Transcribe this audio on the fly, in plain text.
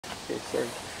Okay, sorry.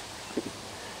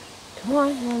 Come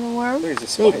on, you want a worm? There's a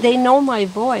spider. They know my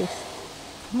voice.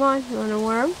 Come on, you want a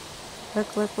worm?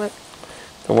 Look, look, look.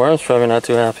 The worm's probably not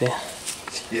too happy.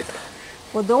 Yeah.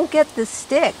 Well, don't get the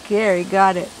stick. There, you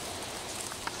got it.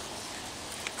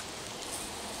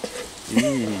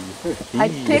 I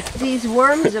picked these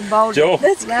worms about Joe,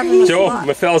 11 Joe, o'clock.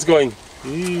 Maffel's going.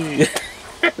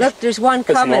 Look, there's one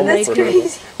coming right here.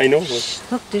 I know.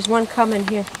 Look, there's one coming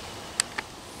here.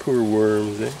 Poor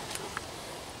worms, eh?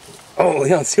 Oh,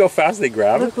 yeah, see how fast they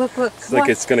grab Look, it? look, look. It's like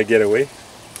it's going to get away.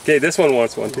 Okay, this one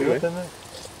wants one too, eh?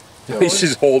 He's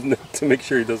just holding it to make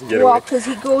sure he doesn't get away. Well, because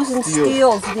he goes and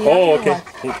steals the other okay. one.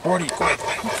 Hey, Bordy, quiet.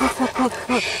 Look, look, look,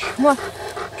 look. Come on.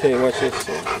 Okay, watch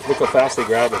this. Look how fast they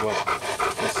grab it. Watch.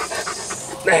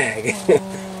 Snag.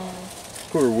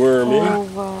 Poor worm, eh? Oh,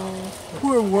 wow.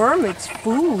 Poor worm, it's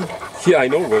food. Yeah, I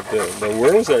know, but the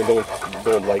worms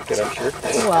don't like it, I'm sure.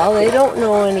 Well, they don't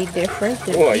know any different.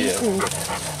 They're Oh, yeah. eating.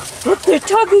 Look, they're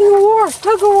tugging a war.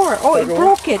 Tug a war. Oh, it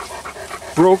broke it.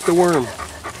 Broke the worm.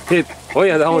 Hey, oh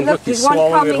yeah, that one. Look, Look, he's there's one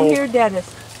swallowing it coming whole. here,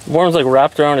 Dennis. The worm's like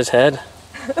wrapped around his head.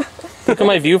 Look at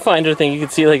my viewfinder thing. You can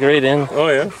see like right in. Oh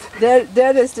yeah.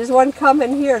 Dennis, there's one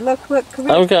coming here. Look, look, come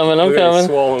here. I'm coming. I'm Look at it coming.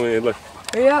 swallowing it. Look.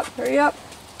 Hurry up, hurry up.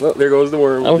 Look, there goes the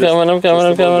worm. I'm coming. I'm coming.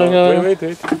 I'm coming. I'm coming. Wait.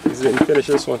 He's didn't finish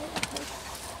this one.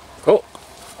 Oh,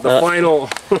 the final.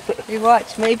 You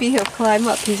watch. Maybe he'll climb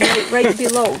up. He's right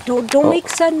below. Don't make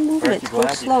sudden movements. Go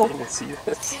slow.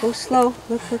 Go slow.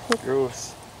 Look, look, look.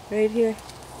 Gross. Right here.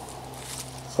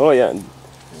 Oh yeah.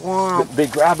 Wow. They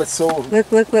grab it so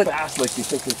Look, look, look. fast, like you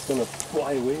think it's gonna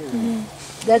fly away.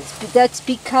 That's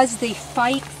because they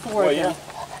fight for them. Yeah.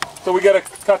 So we gotta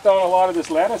cut down a lot of this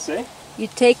lettuce, eh? You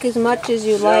take as much as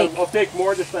you like. I'll take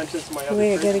more this time since my other.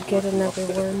 Wait, I gotta get another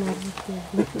worm out of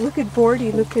here. Look at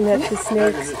Bordy looking at the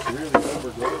snakes. It's really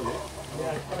overgrown, eh?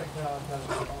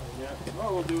 Yeah.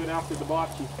 Well, we'll do it after the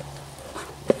bocce.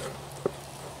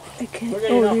 I can't. Look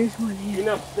at Oh, enough. there's one here.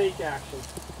 Enough snake action.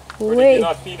 Or did you Wait,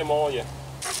 not feed them all yet?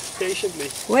 Patiently.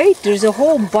 wait. There's a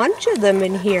whole bunch of them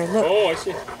in here. Look, Oh, I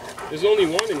see. There's only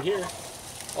one in here.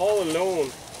 All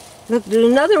alone. look.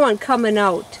 There's another one coming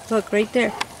out. Look right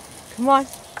there. Come on,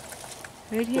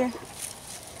 right here.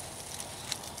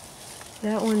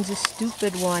 That one's a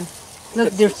stupid one.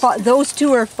 Look, those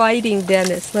two are fighting,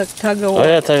 Dennis. Look, tug of war. Oh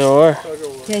yeah, tug of war.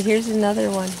 Yeah, here's another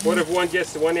one. What if one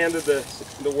gets to one end of the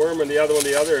worm and the other one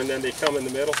the other, and then they come in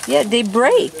the middle? Yeah, they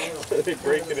break. They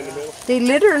break it in the middle. They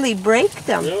literally break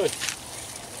them. Really?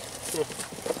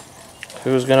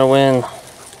 Who's gonna win?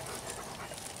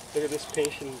 Look at this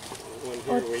patient one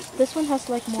here waiting. This one has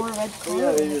like more red color.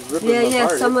 Yeah, they just rip Yeah, them yeah,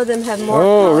 apart. some of them have more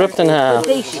Oh, color. ripped in half. But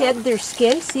they shed their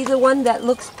skin. See the one that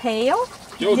looks pale?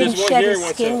 Joe, Didn't there's one shed here his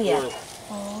wants skin that yet.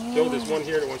 worm. Joe, there's one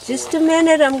here that wants Just the a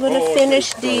minute, I'm going to Oh,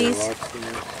 finish okay. these.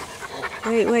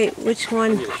 Wait, which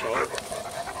one? Need a shower.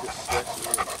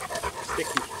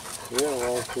 Sticky. Yeah,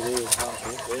 well, today is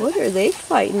hot. What are they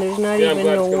fighting? There's not Yeah, I'm even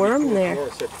glad no it's gonna be worm cool there.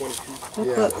 tomorrow. It said 20 feet. Look,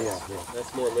 Yeah, look. yeah.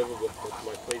 That's more livable, but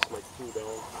my place might cool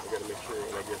down. I gotta make sure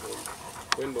when I get home.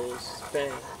 Windows,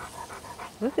 fan.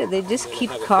 Look at, they just And I keep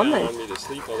have a fan coming. on me to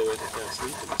sleep, otherwise I can't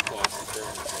sleep in this closet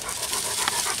there.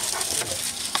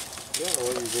 Yeah,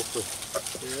 well, you go for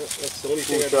Yeah, that's the only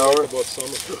thing I Cool don't shower. like about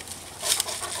summer.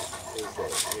 Is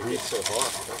that it gets so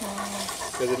hot.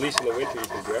 Because at least in the winter you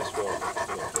can dress warm. You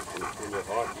know, but when you're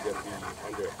hot, you gotta be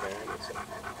under a fan or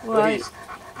something. Well, But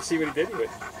you see what he did? He went,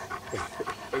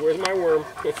 hey, where's my worm?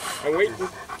 I'm waiting.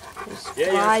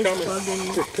 Yeah, flies it's coming.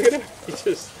 bugging. Look at him.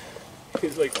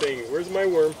 He's like saying, where's my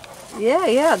worm?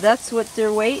 Yeah, that's what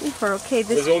they're waiting for. Okay,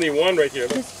 There's this only one right here.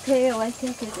 Look. this pail I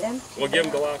think is empty. We'll give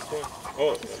him the last one.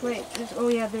 Oh, Just wait. Oh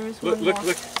yeah, there is look, one look, more.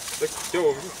 look,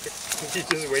 Joe. He's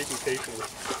just waiting patiently.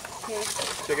 Okay.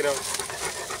 Check it out.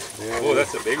 Oh,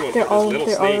 that's a big one. They're This all little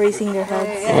they're all snake. raising their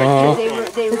heads.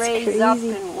 Uh-huh. They raise up Oh,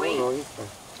 and wait.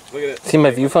 Look at it. See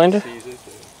my viewfinder? Sees it.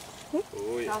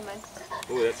 Oh, yeah.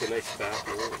 Oh, that's a nice fat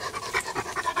one.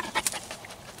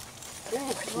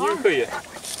 You.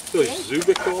 So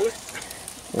Zubicola?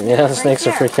 Yeah, the snakes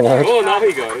are freaking out. Oh, now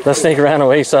he got it. The snake ran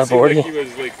away, saw Seemed like Bordy. he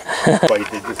was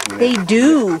like, They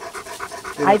do.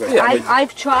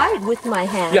 I've tried with my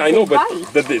hands. yeah, I know, They but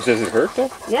bite. does it hurt though?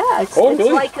 Yeah, it's, Oh, it's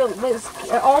really? like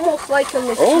it's almost like a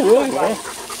mosquito Oh, really? bite.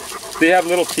 They have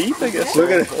little teeth, I guess. Look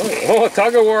at it. Oh,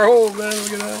 tug of war! Oh man,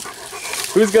 look at that.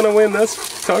 Who's gonna win this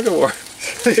tug of war?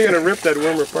 They're gonna rip that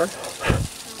worm apart.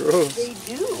 Gross. They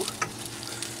do.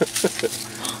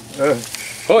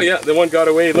 Oh yeah, the one got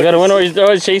away. We Look, got a winner.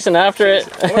 He's chasing after it.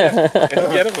 Oh, yeah.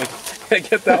 Get him.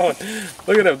 Get that one.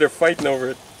 Look at them. They're fighting over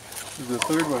it. the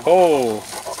third one. Oh,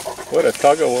 what a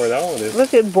tug of war that one is.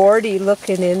 Look at Bordy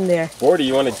looking in there. Bordy,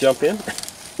 you want to jump in?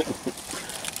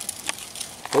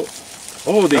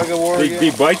 Oh, Tug of war they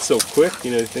again. bite so quick,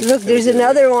 you know. You think Look, there's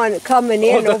another one coming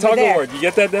in the over tug of there. war. Did you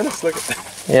get that, Dennis? Look,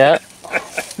 Yeah.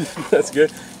 that's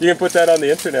good. You can put that on the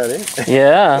internet, eh?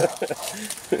 Yeah.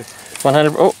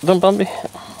 100. Oh, don't bump me.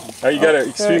 Oh, you got an sorry.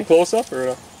 extreme close up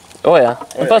or? Oh yeah.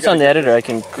 yeah, Plus I on the gotta editor, I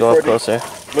can go up closer.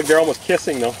 Look, they're almost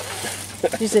kissing though.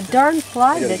 There's a darn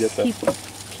fly gotta that get that.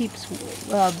 keeps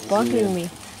bugging me.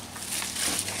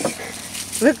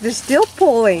 Look, they're still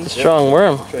pulling. Strong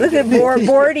worm. Look at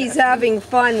Bordy's having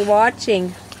fun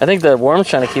watching. I think the worm's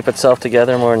trying to keep itself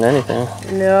together more than anything.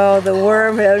 No, the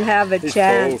worm don't have a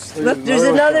chance. close. Look, there's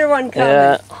another one coming.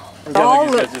 Yeah. All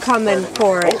These guys just coming started.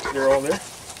 for it. Oh, they're all there.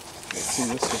 Let's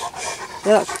see this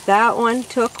one. Look, that one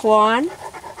took one.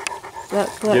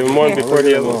 Look, Give him one here. before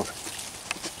the other one.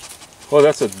 Oh,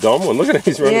 that's a dumb one. Look at him,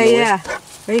 he's running Yeah, away. yeah.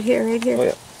 Right here, right here. Oh,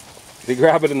 yeah. They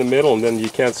grab it in the middle and then you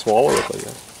can't swallow it like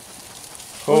that.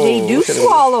 Well, they do look at him.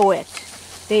 swallow it.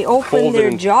 They open Fold it their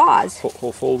in. jaws.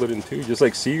 We'll fold it in two, just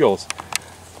like seagulls.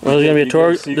 Well, there's gonna be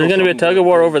a there's gonna be a tug of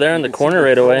war over there in the corner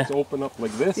right away. Open up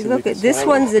like this. See, and look we at can this slam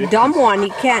one's it. a dumb one. He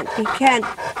can't.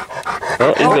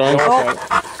 Oh, he's going. Oh,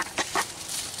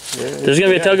 There's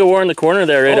gonna be a tug of war in the corner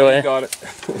there right Oh, away. you got it.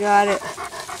 got it.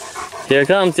 Here it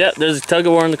comes. Yeah, there's a tug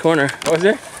of war in the corner. Oh, is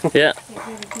there? Yeah.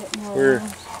 Where?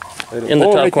 In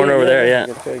the top corner over there, yeah.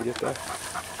 You can try and get that.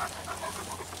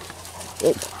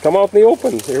 Oh, come out in the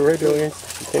open. You're right there. You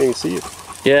can't even see it.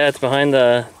 Yeah, it's behind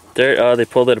the dirt. Oh, they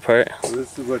pulled it apart. So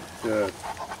this is what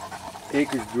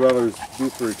acreage dwellers do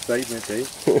for excitement, eh?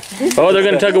 Oh, they're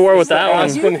gonna tug of war with that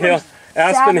one.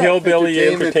 Aspen Hillbilly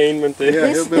Entertainment.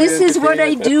 Entertainment. Yeah. This is what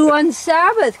I do on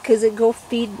Sabbath because I go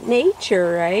feed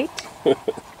nature, right?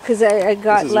 Because I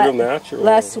got This is real natural.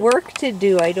 less work to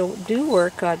do. I don't do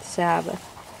work on Sabbath.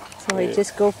 So I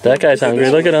just go feed That guy's hungry.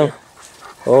 Look at him.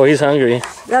 Oh, he's hungry.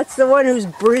 That's the one who's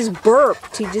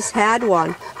burped. He just had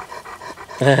one.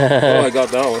 Oh, I got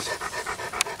that one.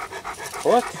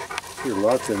 What? There's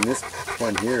lots in this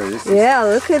one here. This is, Yeah,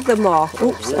 look at them all.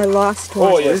 Oops, I lost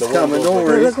one. Oh, yeah. it's the coming. worm Don't goes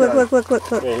worry. Look, look, look, look,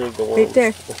 look, look. Yeah, here's the worm. Right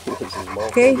there. This is mouth.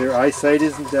 Okay. their eyesight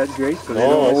isn't that great, so they Oh, I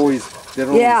don't see. always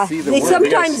Yeah, see the they worm. They gotta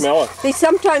sometimes smell it. they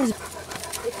sometimes.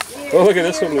 Oh, look at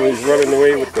this one. He's running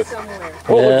away with the.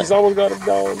 Oh, Yeah. look, he's almost got it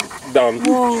down. Done.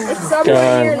 It's somewhere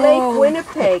God. near Lake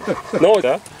Winnipeg. No,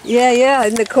 that. Yeah, yeah,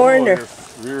 in the corner. Oh,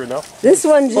 they're rearing up. This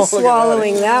one's just Oh, look at that.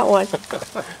 swallowing that one.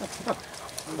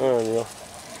 Oh, yeah.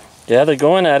 Yeah, they're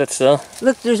going at it still.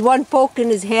 Look, there's one poking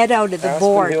his head out of the Aspen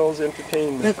board. Hills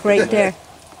Entertainment. Look right there.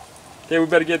 Okay, we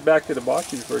better get back to the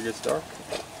bocce before it gets dark.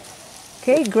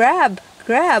 Okay, grab.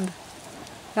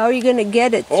 How are you gonna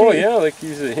get it? Oh through? yeah, like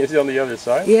he's on the other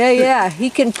side. Yeah, he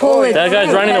can pull Oh, it. That guy's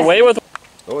through. running away with.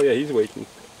 Oh yeah, he's waiting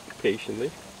patiently.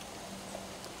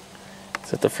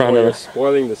 It's at the front Oh, of you're us.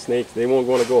 spoiling the snakes. They won't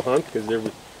want to go hunt because they're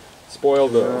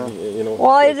spoiled. You know.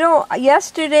 Well, I don't.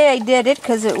 Yesterday I did it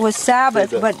because it was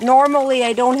Sabbath, but normally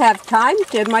I don't have time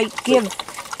to. Might give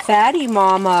Fatty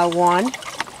Mama one.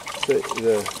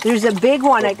 There's a big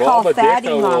one I call Fatty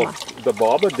Mama. The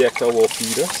Baba Deca will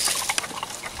feed us.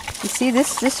 You see,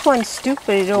 this one's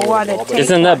stupid. I don't want to take.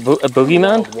 Isn't that a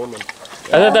boogeyman? Wild woman.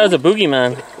 I thought that was a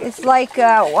boogeyman. It's like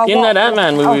In that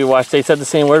Ant-Man movie we watched, they said the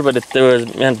same word, but there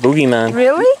was meant boogeyman.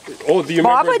 Really? Oh, do you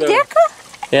Baba remember the? Deca?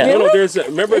 Yeah. No, no, Really? there's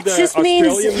remember It the just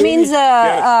Australian means movie?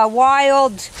 a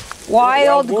wild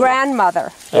woman.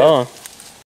 grandmother. Oh.